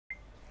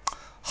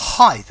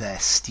Hi there,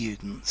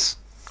 students.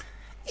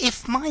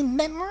 If my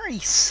memory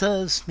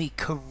serves me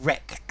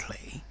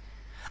correctly,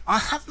 I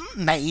haven't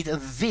made a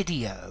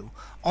video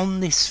on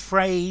this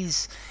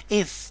phrase,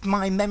 if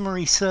my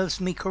memory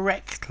serves me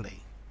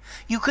correctly.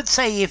 You could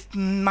say if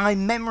my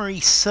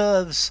memory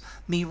serves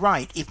me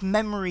right, if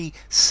memory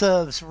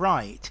serves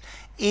right,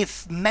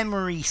 if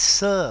memory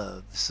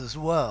serves as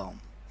well.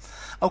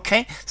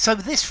 Okay, so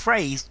this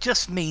phrase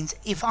just means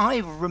if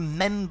I've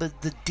remembered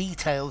the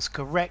details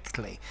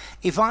correctly,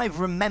 if I've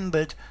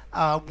remembered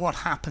what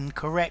happened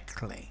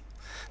correctly.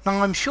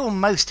 Now I'm sure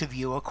most of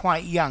you are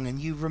quite young and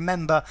you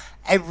remember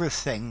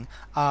everything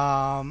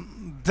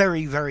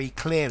very, very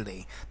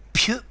clearly.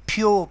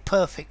 Pure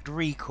perfect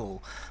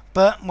recall.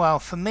 But well,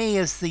 for me,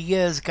 as the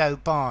years go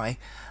by,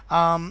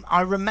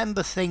 I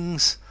remember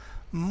things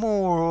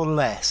more or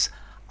less.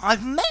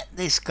 I've met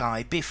this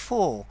guy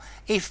before.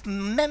 If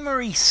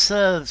memory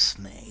serves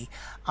me,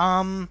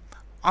 I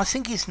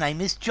think his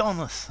name is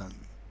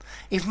Jonathan.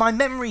 If my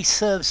memory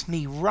serves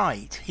me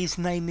right, his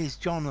name is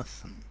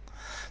Jonathan.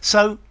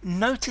 So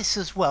notice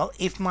as well,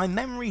 if my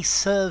memory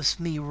serves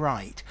me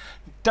right,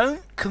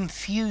 don't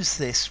confuse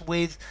this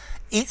with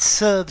it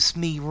serves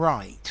me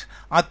right.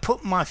 I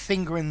put my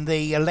finger in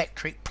the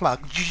electric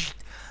plug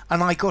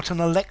and I got an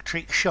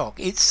electric shock.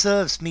 It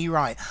serves me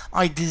right.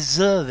 I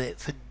deserve it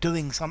for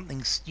doing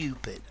something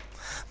stupid.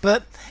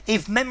 But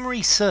if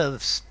memory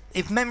serves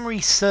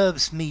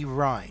me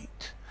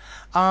right,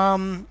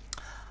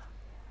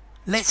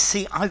 let's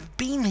see, I've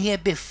been here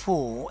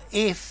before.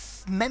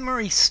 If my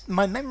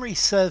memory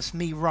serves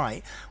me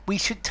right, we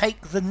should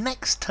take the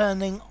next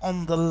turning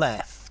on the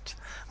left.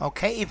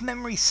 Okay, if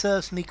memory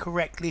serves me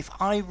correctly, if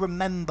I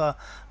remember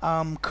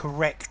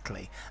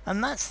correctly,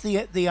 and that's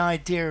the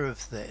idea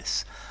of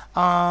this.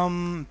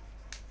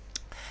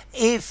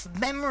 If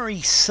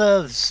memory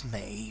serves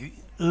me,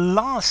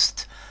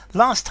 last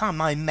time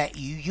I met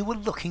you, you were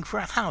looking for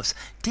a house.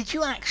 Did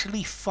you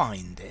actually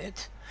find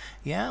it?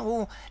 Yeah,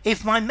 well,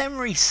 if my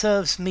memory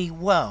serves me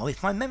well,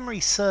 if my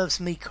memory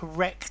serves me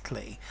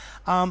correctly,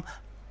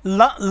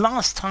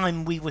 last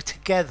time we were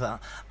together,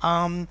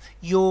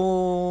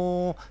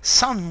 your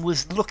son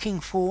was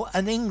looking for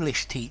an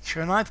English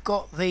teacher, and I've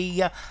got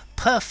the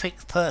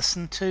perfect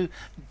person to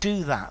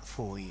do that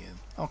for you.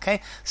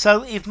 Okay,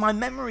 so if my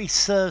memory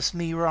serves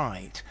me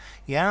right,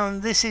 yeah,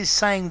 and this is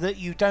saying that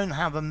you don't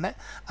have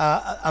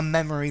a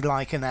memory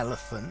like an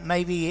elephant.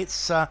 Maybe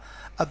it's a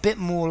bit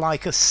more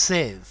like a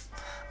sieve.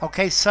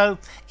 Okay, so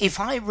if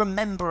I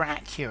remember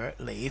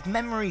accurately, if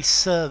memory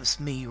serves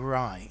me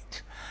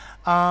right,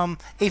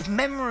 if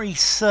memory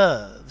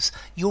serves,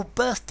 your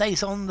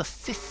birthday's on the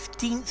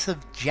 15th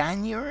of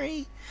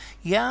January,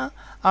 yeah?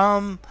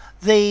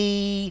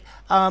 Their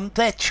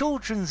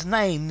children's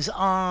names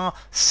are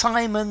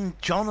Simon,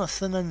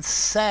 Jonathan and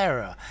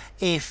Sarah,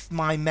 if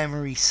my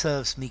memory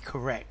serves me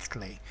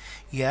correctly,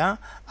 yeah?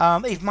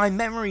 If my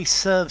memory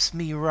serves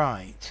me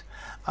right.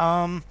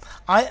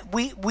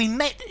 We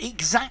met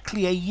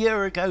exactly a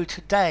year ago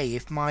today,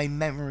 if my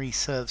memory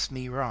serves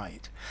me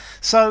right.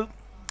 So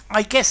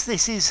I guess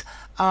this is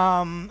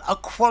a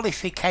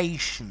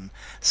qualification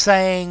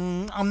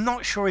saying I'm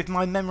not sure if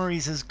my memory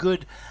is as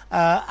good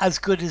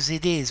as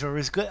it is, or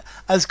as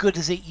good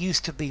as it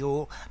used to be,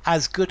 or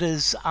as good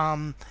as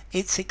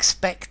it's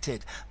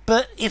expected.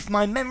 But if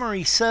my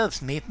memory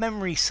serves me, if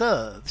memory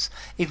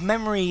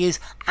is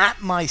at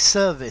my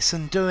service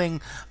and doing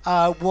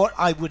what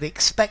I would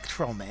expect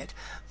from it,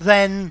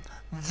 then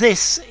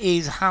this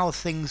is how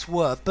things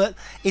were. But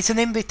it's an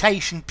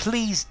invitation.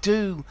 Please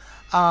do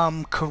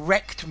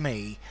correct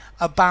me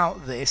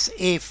about this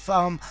if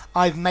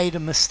I've made a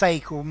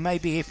mistake, or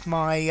maybe if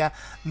my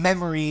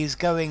memory is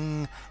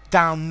going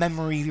down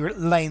memory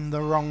lane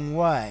the wrong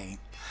way.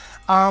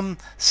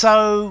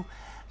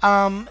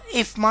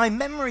 If my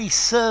memory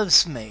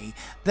serves me,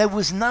 there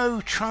was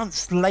no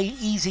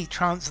easy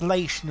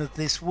translation of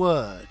this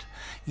word.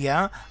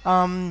 Yeah,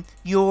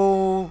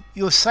 you're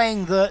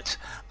saying that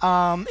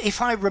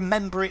if I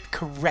remember it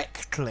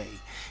correctly,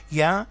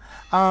 yeah,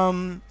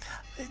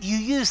 you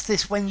use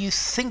this when you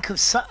think of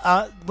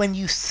when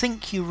you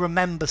think you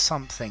remember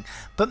something,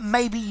 but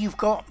maybe you've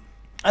got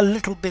a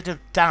little bit of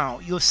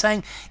doubt. You're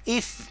saying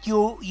if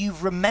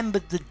you've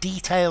remembered the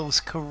details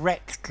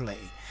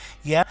correctly,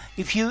 yeah,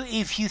 if you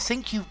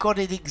think you've got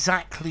it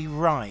exactly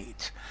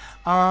right.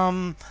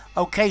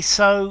 Okay,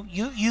 so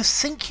you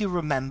think you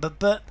remember,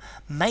 but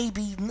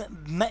maybe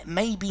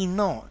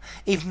not.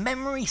 If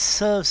memory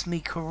serves me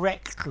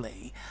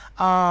correctly,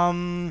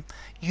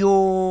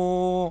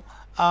 your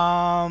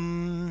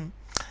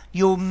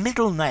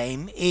middle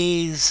name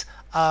is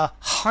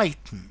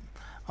Heighton.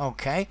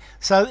 Okay,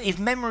 so if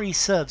memory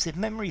serves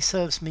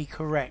me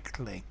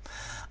correctly,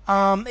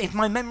 if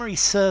my memory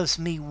serves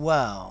me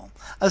well,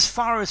 as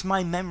far as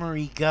my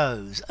memory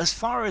goes, as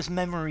far as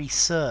memory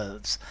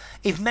serves,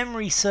 if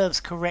memory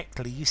serves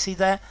correctly, you see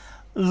there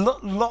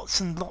lots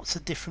and lots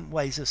of different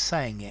ways of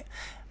saying it.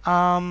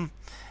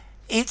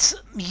 It's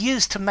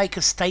used to make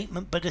a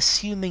statement, but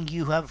assuming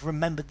you have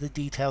remembered the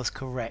details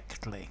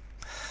correctly.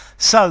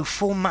 So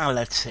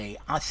formality,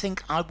 I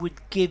think I would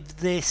give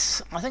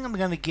this, I think I'm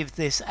going to give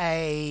this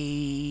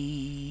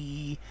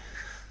a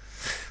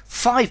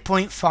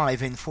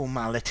 5.5 in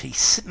formality,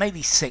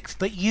 maybe 6,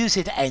 but use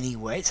it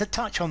anywhere. It's a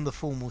touch on the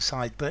formal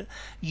side, but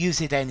use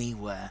it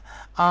anywhere.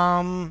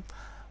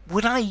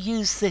 Would I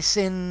use this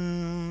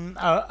in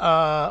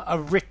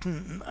a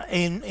written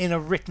in a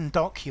written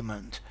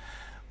document?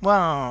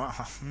 Well,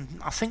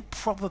 I think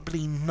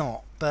probably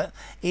not, but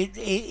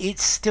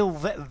it's still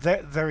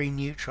very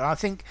neutral. I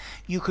think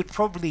you could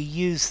probably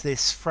use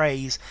this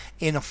phrase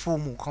in a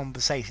formal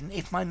conversation.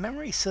 If my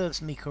memory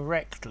serves me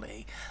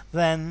correctly,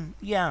 then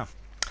yeah.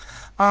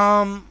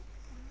 And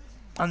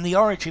the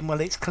origin,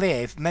 well, it's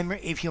clear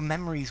if your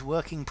memory is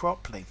working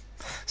properly.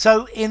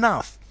 So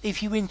enough.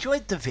 If you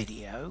enjoyed the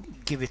video,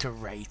 give it a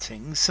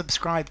rating,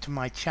 subscribe to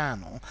my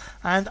channel,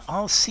 and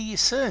I'll see you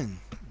soon.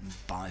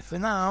 Bye for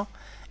now.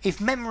 If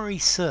my memory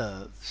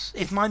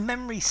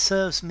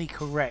serves me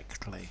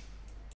correctly,